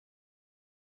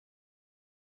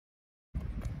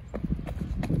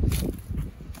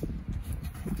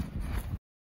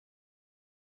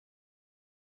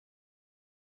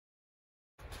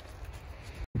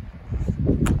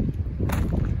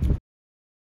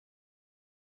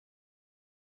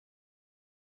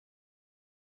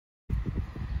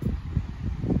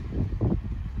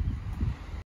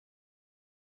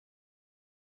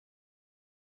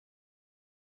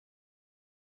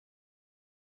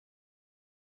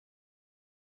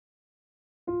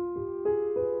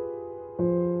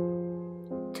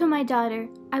To my daughter,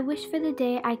 I wish for the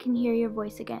day I can hear your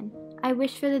voice again. I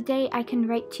wish for the day I can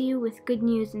write to you with good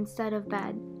news instead of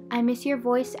bad. I miss your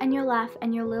voice and your laugh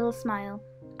and your little smile.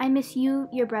 I miss you,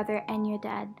 your brother, and your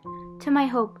dad. To my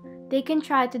hope, they can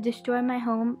try to destroy my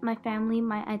home, my family,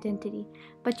 my identity,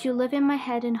 but you live in my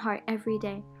head and heart every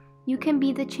day. You can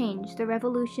be the change, the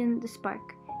revolution, the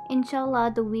spark.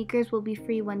 Inshallah, the Uyghurs will be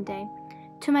free one day.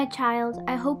 To my child,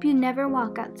 I hope you never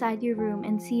walk outside your room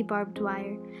and see barbed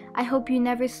wire. I hope you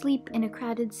never sleep in a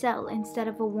crowded cell instead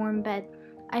of a warm bed.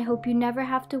 I hope you never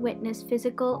have to witness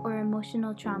physical or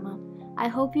emotional trauma. I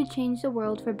hope you change the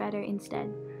world for better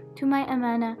instead. To my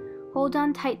Amana, hold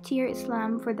on tight to your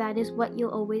Islam, for that is what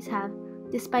you'll always have,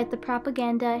 despite the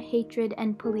propaganda, hatred,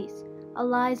 and police.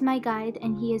 Allah is my guide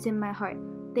and He is in my heart.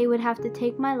 They would have to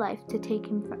take my life to take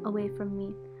Him away from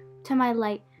me. To my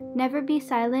light, never be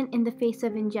silent in the face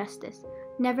of injustice.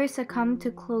 Never succumb to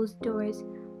closed doors.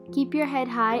 Keep your head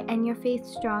high and your faith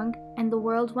strong, and the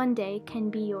world one day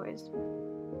can be yours.